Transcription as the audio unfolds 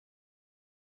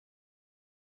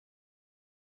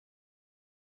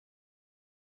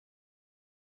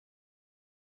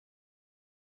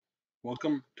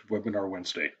Welcome to Webinar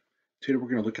Wednesday. Today we're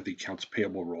going to look at the accounts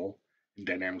payable role in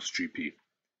Dynamics GP.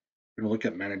 We're going to look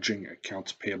at managing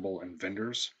accounts payable and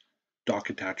vendors, doc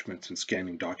attachments and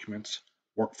scanning documents,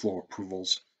 workflow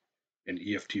approvals, and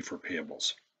EFT for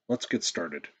payables. Let's get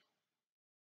started.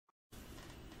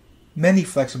 Many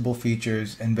flexible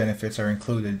features and benefits are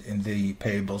included in the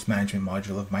Payables Management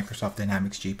module of Microsoft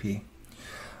Dynamics GP.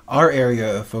 Our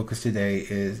area of focus today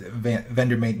is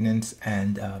vendor maintenance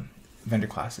and vendor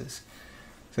classes.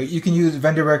 So you can use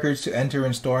vendor records to enter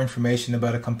and store information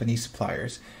about a company's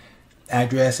suppliers.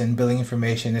 Address and billing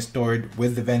information is stored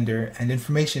with the vendor, and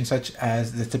information such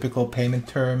as the typical payment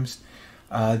terms,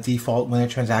 default when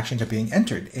transactions are being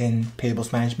entered in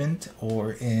Payables Management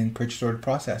or in purchase order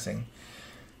processing.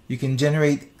 You can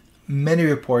generate many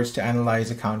reports to analyze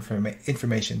account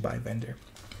information by vendor.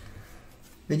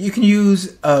 Then you can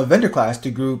use a vendor class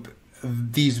to group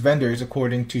these vendors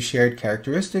according to shared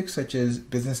characteristics such as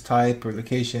business type or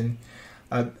location.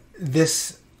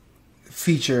 This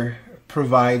feature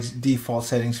provides default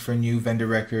settings for new vendor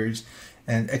records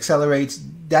and accelerates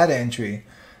data entry.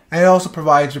 And it also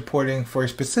provides reporting for a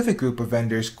specific group of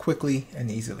vendors quickly and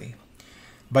easily.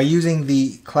 By using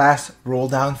the class roll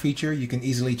down feature, you can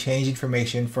easily change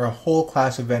information for a whole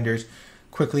class of vendors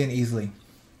quickly and easily.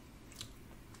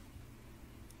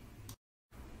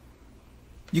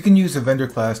 You can use a vendor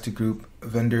class to group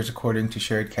vendors according to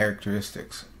shared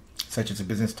characteristics, such as a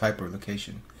business type or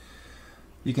location.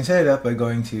 You can set it up by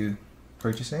going to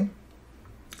Purchasing,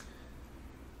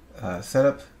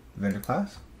 Setup, Vendor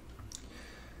Class.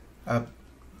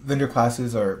 Vendor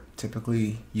classes are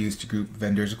typically used to group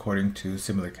vendors according to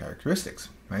similar characteristics,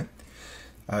 right?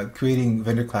 Creating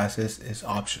vendor classes is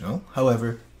optional.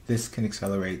 However, this can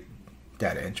accelerate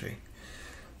data entry.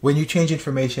 When you change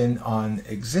information on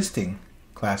existing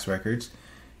class records,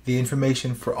 the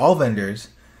information for all vendors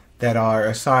that are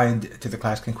assigned to the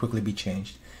class can quickly be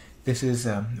changed. This is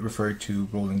referred to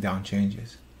rolling down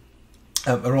changes.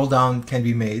 A roll down can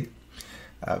be made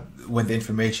when the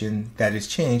information that is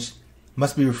changed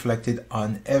must be reflected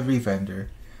on every vendor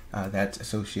that's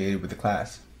associated with the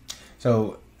class.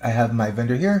 So I have my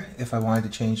vendor here. If I wanted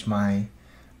to change my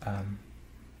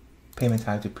payment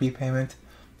type to prepayment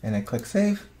and I click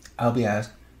Save, I'll be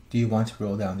asked, do you want to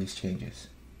roll down these changes?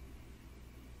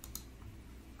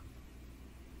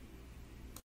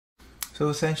 So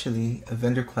essentially, a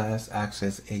vendor class acts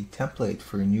as a template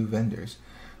for new vendors,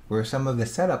 where some of the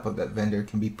setup of that vendor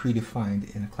can be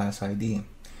predefined in a class ID.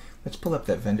 Let's pull up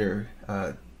that vendor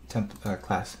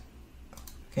class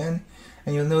again,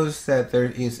 and you'll notice that there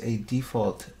is a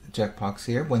default checkbox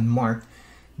here. When marked,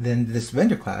 then this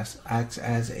vendor class acts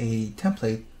as a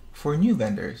template for new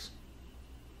vendors.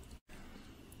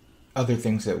 Other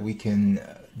things that we can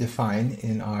define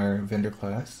in our vendor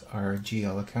class are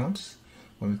GL accounts.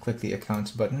 When we click the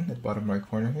Accounts button at the bottom right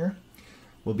corner here,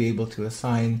 we'll be able to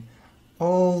assign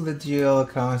all the GL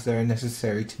accounts that are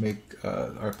necessary to make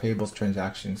our payables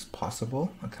transactions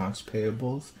possible, accounts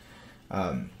payables,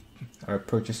 our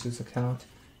purchases account,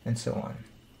 and so on.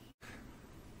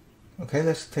 Okay,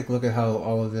 let's take a look at how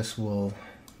all of this will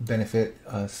benefit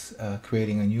us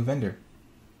creating a new vendor.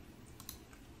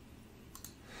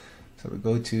 So we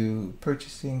go to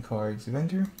Purchasing Cards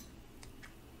Vendor.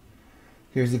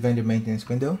 Here's the vendor maintenance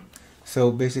window.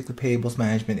 So basically, Payables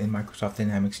Management in Microsoft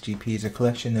Dynamics GP is a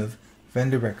collection of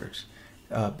vendor records.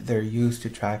 They're used to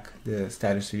track the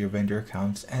status of your vendor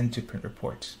accounts and to print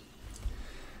reports.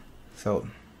 So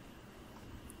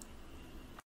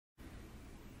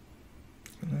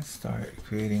let's start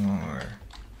creating our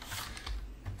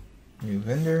new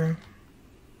vendor.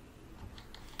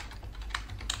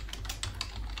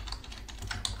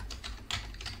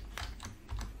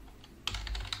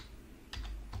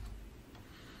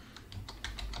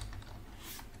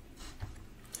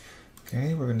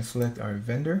 Okay, we're going to select our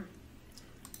vendor,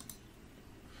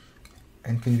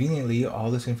 and conveniently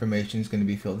all this information is going to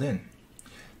be filled in.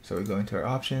 So we go into our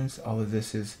options, all of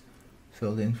this is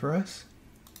filled in for us.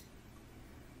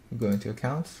 We go into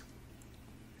accounts,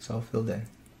 it's all filled in.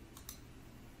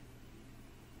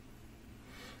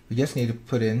 We just need to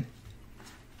put in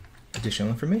additional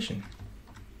information.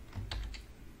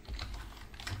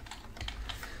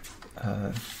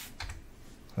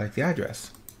 Like the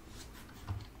address.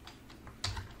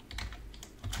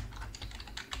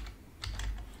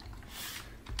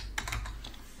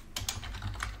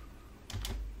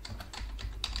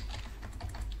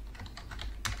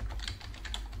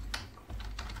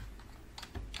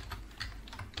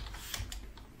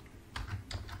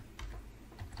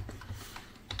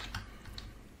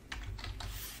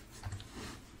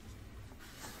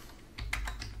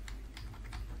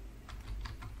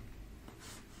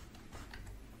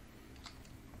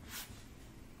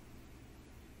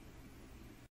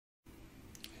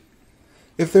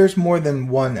 If there's more than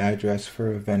one address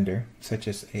for a vendor, such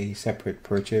as a separate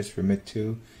purchase, remit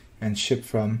to, and ship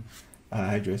from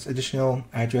address, additional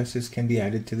addresses can be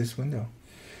added to this window.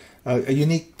 A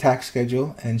unique tax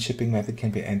schedule and shipping method can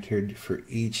be entered for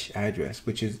each address,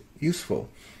 which is useful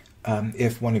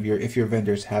if your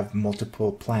vendors have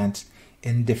multiple plants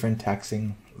in different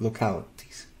taxing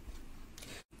localities.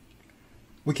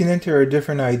 We can enter a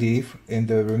different ID in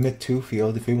the remit to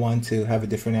field if we want to have a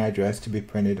different address to be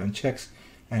printed on checks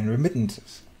and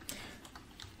remittances.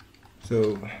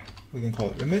 So we can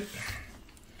call it remit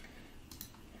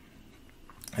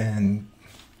and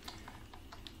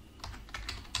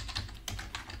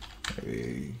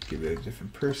maybe give it a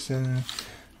different person.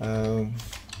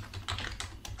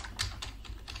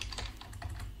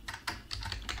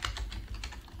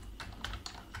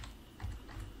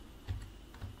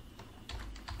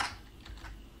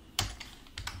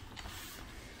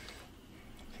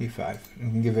 P5. We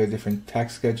can give it a different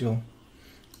tax schedule.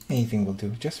 Anything will do,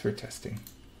 just for testing.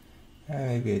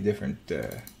 Maybe a different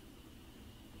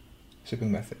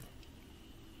shipping method.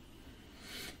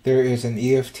 There is an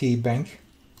EFT bank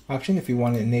option if you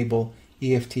want to enable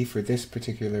EFT for this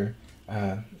particular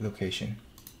location.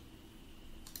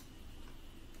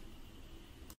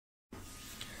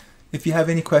 If you have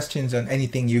any questions on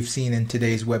anything you've seen in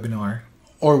today's webinar,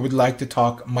 or would like to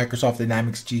talk Microsoft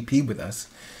Dynamics GP with us,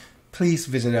 please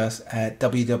visit us at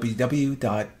www.profit.ca.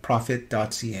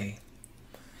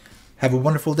 Have a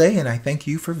wonderful day, and I thank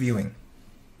you for viewing.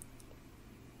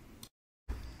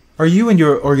 Are you and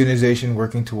your organization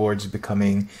working towards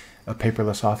becoming a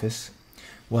paperless office?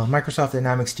 Well, Microsoft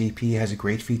Dynamics GP has a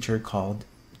great feature called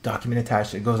Document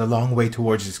Attach that goes a long way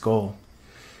towards this goal.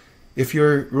 If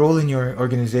your role in your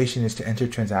organization is to enter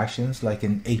transactions like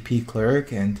an AP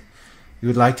clerk, and you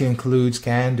would like to include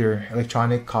scanned or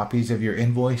electronic copies of your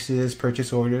invoices,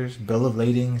 purchase orders, bill of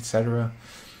lading, etc.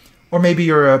 Or maybe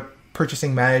you're a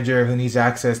purchasing manager who needs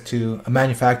access to a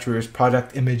manufacturer's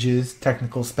product images,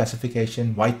 technical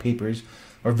specification, white papers,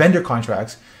 or vendor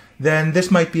contracts, then this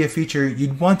might be a feature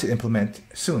you'd want to implement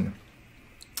soon.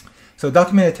 So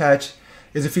Document Attach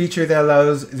is a feature that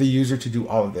allows the user to do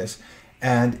all of this.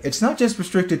 And it's not just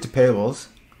restricted to payables.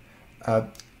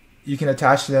 You can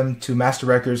attach them to master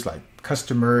records like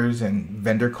customers and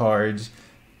vendor cards,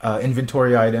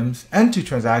 inventory items, and to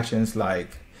transactions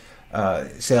like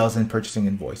sales and purchasing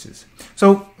invoices.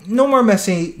 So no more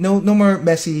messy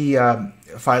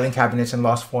filing cabinets and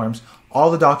lost forms. All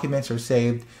the documents are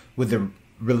saved with the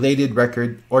related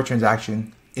record or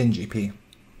transaction in GP.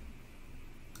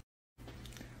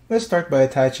 Let's start by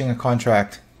attaching a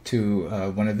contract to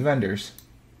one of the vendors.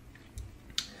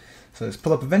 So let's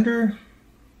pull up a vendor,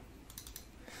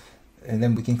 and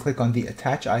then we can click on the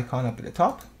attach icon up at the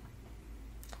top.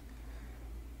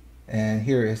 And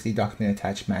here is the document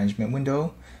attach management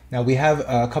window. Now we have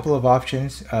a couple of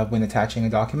options when attaching a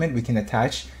document. We can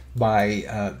attach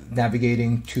by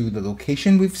navigating to the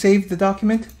location we've saved the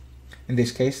document. In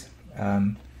this case,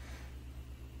 that's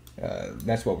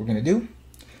what we're going to do.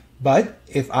 But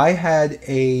if I had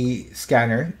a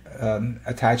scanner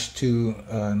attached to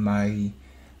my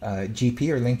GP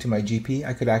or linked to my GP,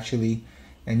 I could actually,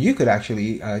 and you could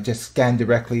actually just scan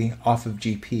directly off of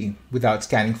GP without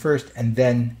scanning first and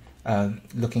then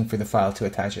looking for the file to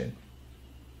attach it.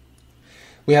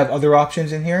 We have other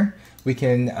options in here. We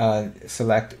can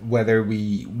select whether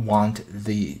we want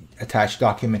the attached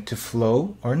document to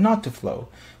flow or not to flow.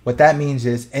 What that means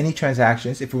is any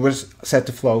transactions, if it was set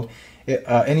to flow,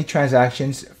 any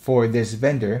transactions for this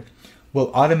vendor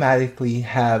will automatically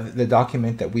have the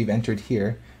document that we've entered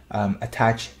here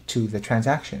attached to the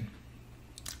transaction.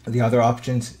 The other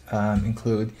options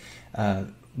include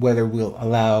whether we'll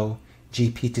allow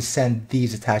GP to send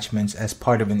these attachments as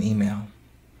part of an email.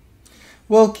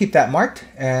 We'll keep that marked,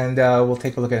 and we'll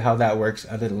take a look at how that works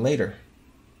a little later.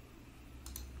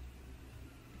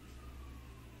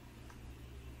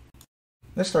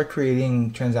 Let's start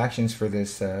creating transactions for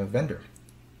this vendor.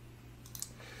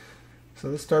 So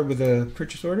let's start with a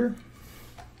purchase order.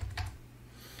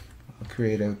 I'll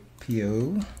create a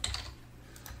PO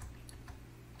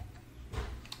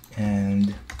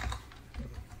and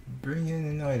bring in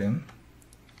an item,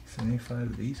 75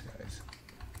 of these guys.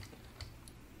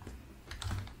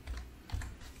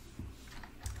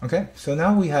 Okay, so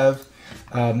now we have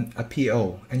a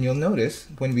PO, and you'll notice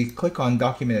when we click on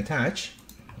Document Attach,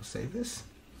 we'll save this,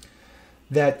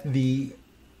 that the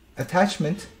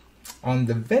attachment on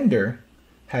the vendor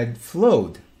had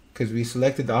flowed, because we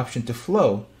selected the option to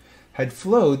flow, had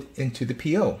flowed into the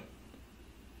PO.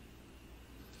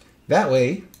 That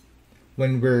way,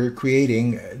 when we're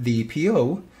creating the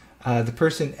PO, the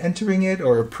person entering it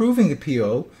or approving the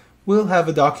PO we'll have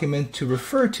a document to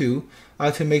refer to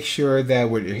make sure that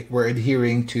we're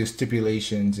adhering to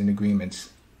stipulations and agreements.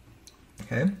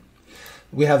 Okay.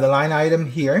 We have the line item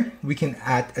here. We can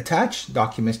attach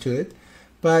documents to it.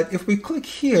 But if we click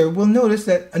here, we'll notice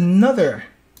that another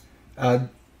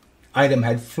item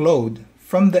had flowed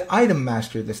from the item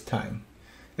master this time.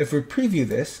 If we preview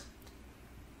this,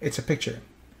 it's a picture.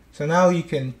 So now you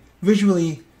can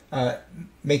visually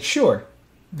make sure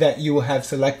that you will have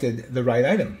selected the right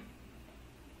item.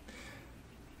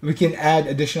 We can add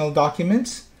additional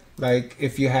documents, like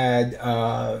if you had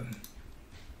a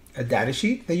data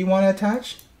sheet that you want to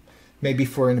attach, maybe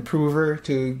for an approver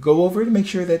to go over to make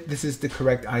sure that this is the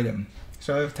correct item.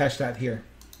 So I've attached that here.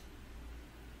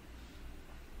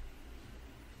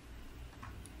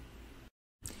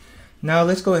 Now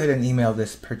let's go ahead and email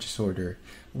this purchase order.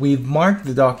 We've marked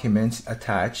the documents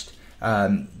attached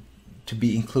to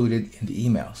be included in the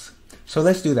emails. So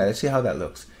let's do that. Let's see how that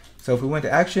looks. So if we went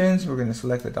to actions, we're going to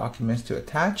select the documents to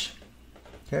attach.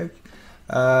 Okay.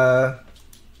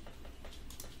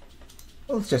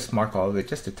 Let's just mark all of it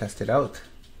just to test it out.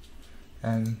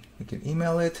 And we can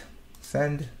email it,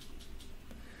 send.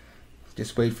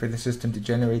 Just wait for the system to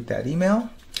generate that email.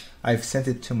 I've sent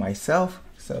it to myself,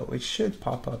 so it should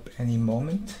pop up any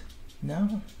moment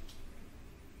now.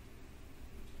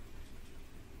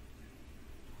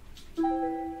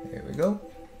 There we go.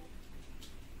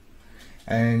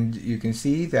 And you can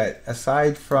see that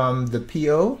aside from the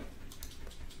PO,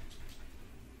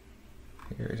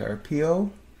 here's our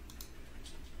PO,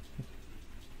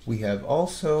 we have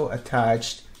also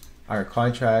attached our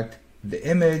contract, the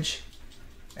image,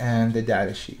 and the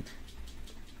data sheet.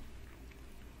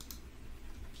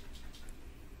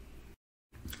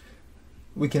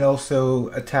 We can also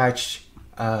attach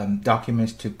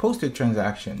documents to posted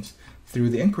transactions through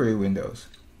the inquiry windows.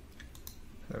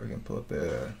 So we can pull up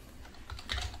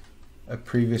a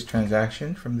previous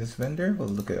transaction from this vendor. We'll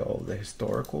look at all the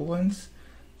historical ones.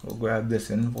 We'll grab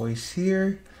this invoice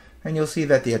here, and you'll see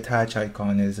that the attach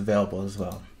icon is available as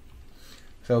well.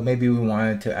 So maybe we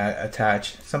wanted to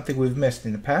attach something we've missed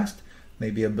in the past,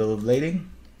 maybe a bill of lading.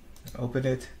 Open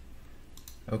it.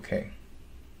 Okay.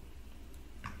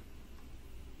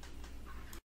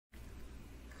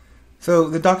 So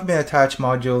the document attach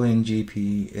module in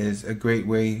GP is a great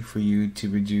way for you to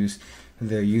reduce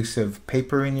the use of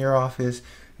paper in your office.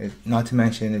 Not to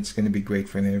mention, it's going to be great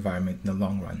for the environment in the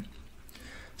long run.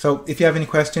 So if you have any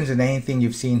questions on anything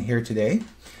you've seen here today,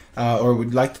 or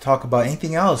would like to talk about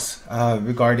anything else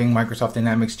regarding Microsoft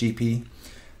Dynamics GP,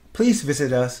 please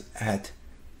visit us at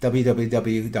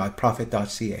www.profit.ca.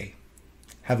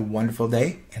 Have a wonderful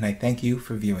day, and I thank you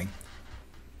for viewing.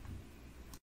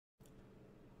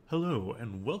 Hello,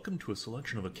 and welcome to a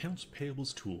selection of Accounts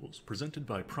Payables tools presented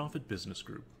by Profit Business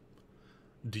Group.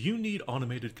 Do you need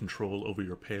automated control over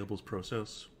your payables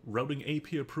process, routing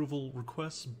AP approval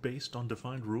requests based on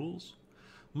defined rules?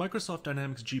 Microsoft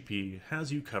Dynamics GP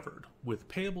has you covered with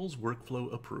Payables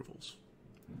workflow approvals.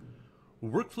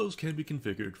 Workflows can be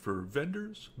configured for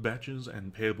vendors, batches,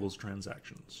 and payables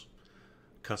transactions.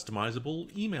 Customizable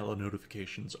email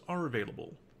notifications are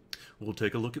available. We'll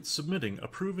take a look at submitting,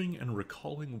 approving, and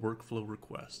recalling workflow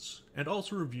requests, and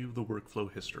also review the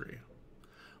workflow history.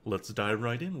 Let's dive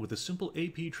right in with a simple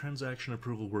AP transaction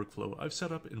approval workflow I've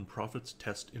set up in Profit's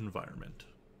test environment.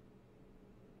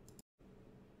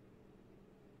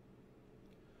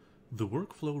 The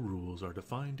workflow rules are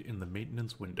defined in the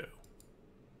maintenance window.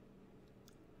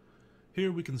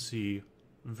 Here we can see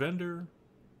vendor,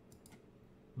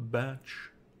 batch,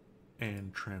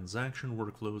 and transaction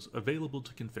workflows available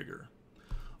to configure,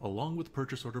 along with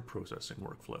purchase order processing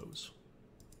workflows.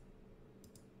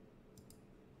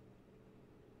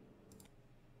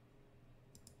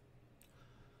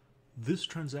 This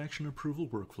transaction approval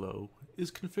workflow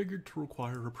is configured to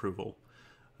require approval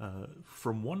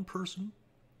from one person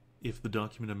if the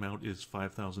document amount is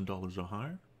 $5,000 or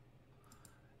higher,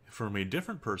 from a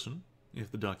different person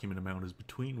if the document amount is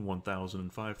between $1,000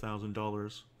 and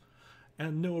 $5,000,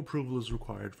 and no approval is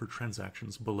required for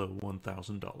transactions below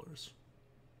 $1,000.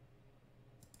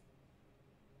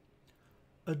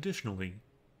 Additionally,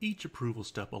 each approval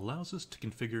step allows us to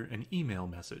configure an email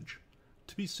message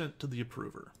to be sent to the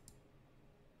approver.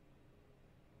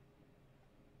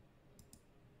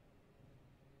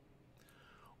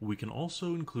 We can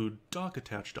also include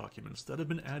doc-attached documents that have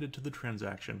been added to the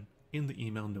transaction in the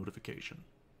email notification.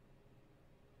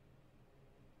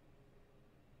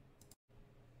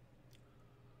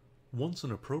 Once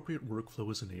an appropriate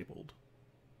workflow is enabled,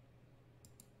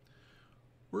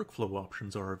 workflow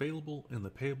options are available in the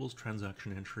Payables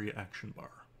Transaction Entry action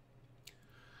bar.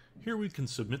 Here we can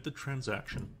submit the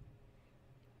transaction,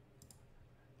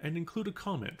 and include a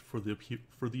comment for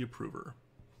the approver.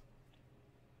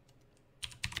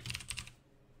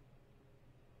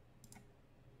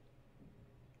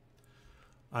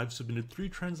 I've submitted 3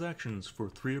 transactions for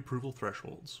 3 approval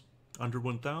thresholds, under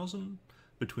 $1,000,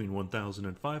 between $1,000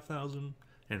 and $5,000,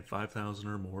 and $5,000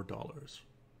 or more dollars.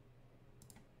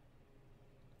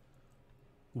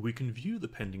 We can view the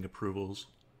pending approvals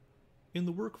in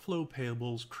the Workflow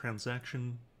Payables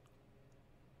transaction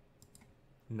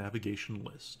navigation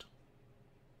list.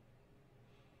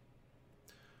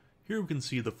 Here we can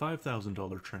see the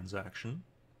 $5,000 transaction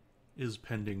is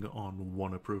pending on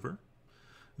one approver.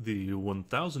 The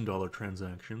 $1,000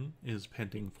 transaction is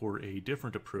pending for a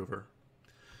different approver.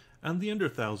 And the under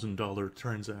 $1,000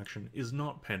 transaction is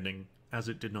not pending as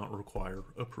it did not require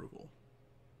approval.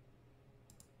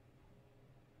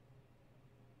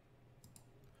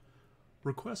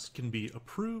 Requests can be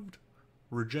approved,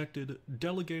 rejected,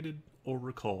 delegated, or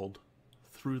recalled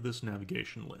through this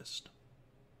navigation list.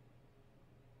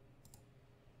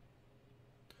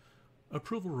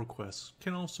 Approval requests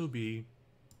can also be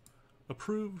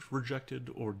approved, rejected,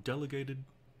 or delegated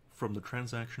from the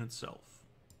transaction itself.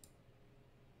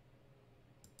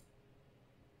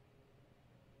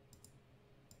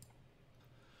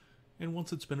 And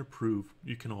once it's been approved,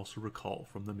 you can also recall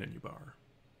from the menu bar.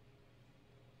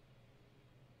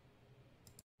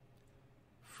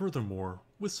 Furthermore,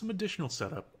 with some additional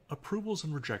setup, approvals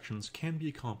and rejections can be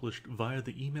accomplished via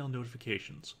the email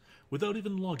notifications without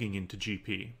even logging into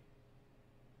GP.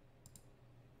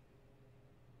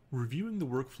 Reviewing the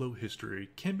workflow history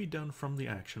can be done from the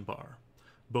action bar,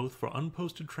 both for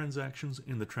unposted transactions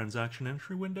in the transaction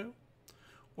entry window,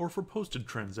 or for posted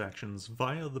transactions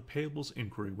via the Payables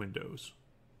inquiry windows.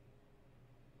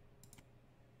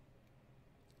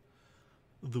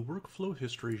 The workflow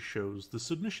history shows the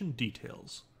submission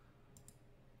details,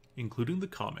 including the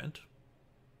comment,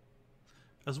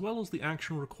 as well as the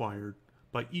action required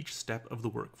by each step of the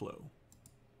workflow.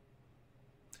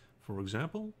 For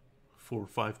example, for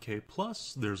 5K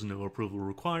plus, there's no approval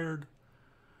required,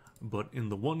 but in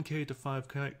the 1K to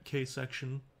 5K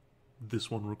section, this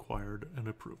one required an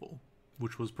approval,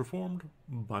 which was performed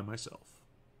by myself.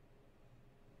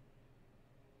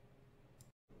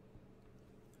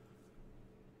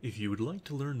 If you would like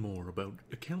to learn more about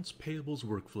accounts payables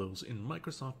workflows in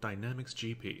Microsoft Dynamics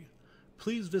GP,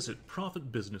 please visit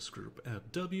Profit Business Group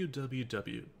at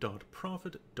www.profit.ca.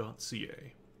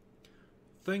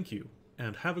 Thank you,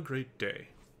 and have a great day.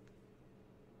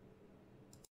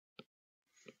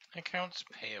 Accounts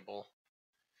payable.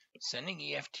 Sending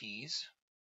EFTs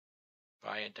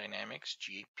via Dynamics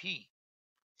GP.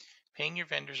 Paying your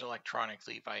vendors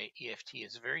electronically via EFT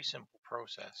is a very simple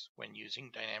process when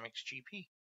using Dynamics GP.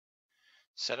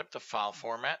 Set up the file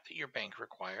format that your bank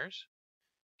requires,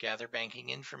 gather banking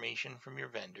information from your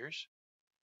vendors,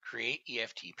 create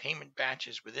EFT payment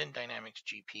batches within Dynamics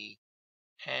GP,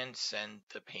 and send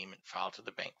the payment file to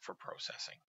the bank for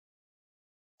processing.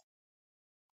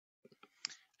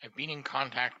 I've been in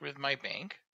contact with my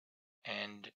bank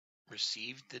and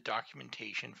received the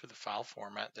documentation for the file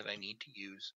format that I need to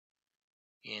use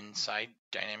inside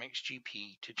Dynamics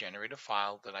GP to generate a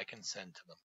file that I can send to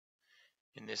them.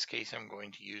 In this case, I'm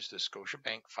going to use the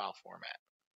Scotiabank file format.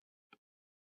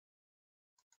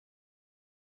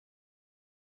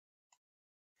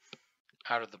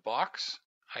 Out of the box,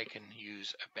 I can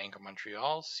use a Bank of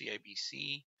Montreal,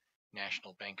 CIBC,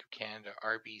 National Bank of Canada,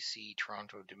 RBC,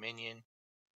 Toronto Dominion,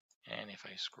 and if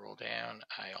I scroll down,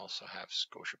 I also have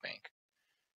Scotiabank.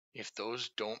 If those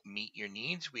don't meet your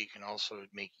needs, we can also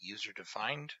make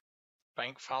user-defined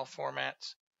bank file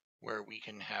formats where we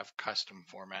can have custom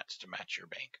formats to match your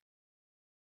bank.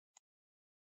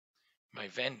 My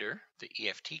vendor, the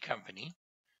EFT company,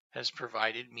 has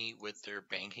provided me with their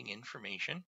banking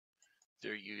information.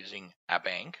 They're using a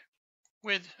bank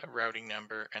with a routing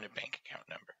number and a bank account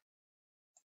number.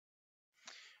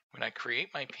 When I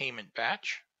create my payment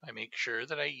batch, I make sure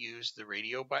that I use the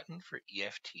radio button for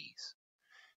EFTs.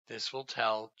 This will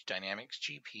tell Dynamics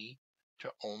GP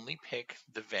to only pick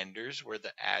the vendors where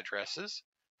the addresses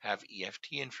have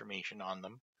EFT information on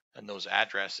them, and those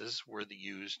addresses were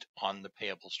used on the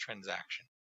payables transaction.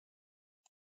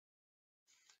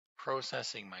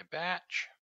 Processing my batch,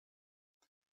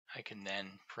 I can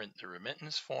then print the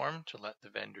remittance form to let the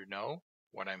vendor know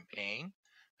what I'm paying.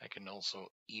 I can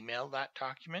also email that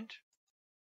document.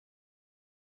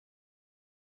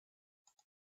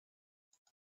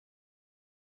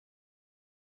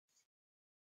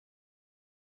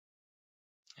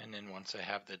 And then once I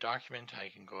have the document, I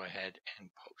can go ahead and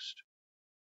post.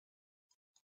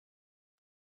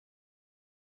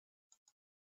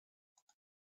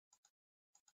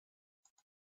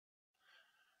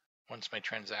 Once my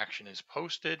transaction is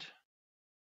posted,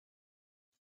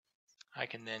 I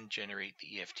can then generate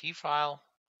the EFT file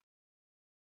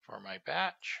for my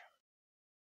batch.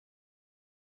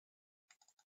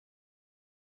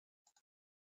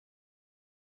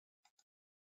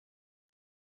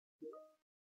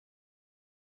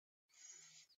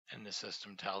 And the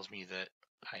system tells me that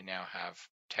I now have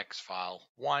text file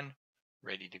 1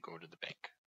 ready to go to the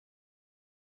bank.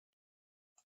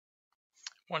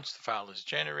 Once the file is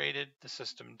generated, the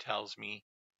system tells me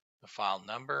the file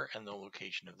number and the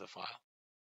location of the file.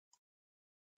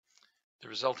 The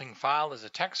resulting file is a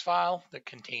text file that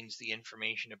contains the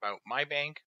information about my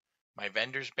bank, my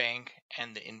vendor's bank,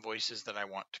 and the invoices that I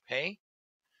want to pay.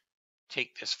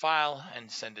 Take this file and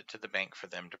send it to the bank for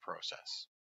them to process.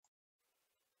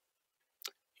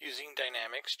 Using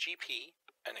Dynamics GP,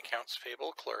 an accounts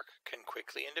payable clerk can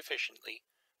quickly and efficiently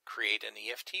create an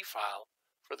EFT file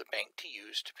for the bank to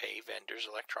use to pay vendors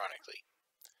electronically.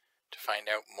 To find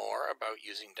out more about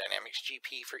using Dynamics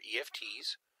GP for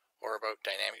EFTs or about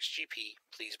Dynamics GP,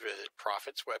 please visit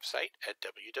Profit's website at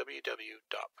www.profit.ca.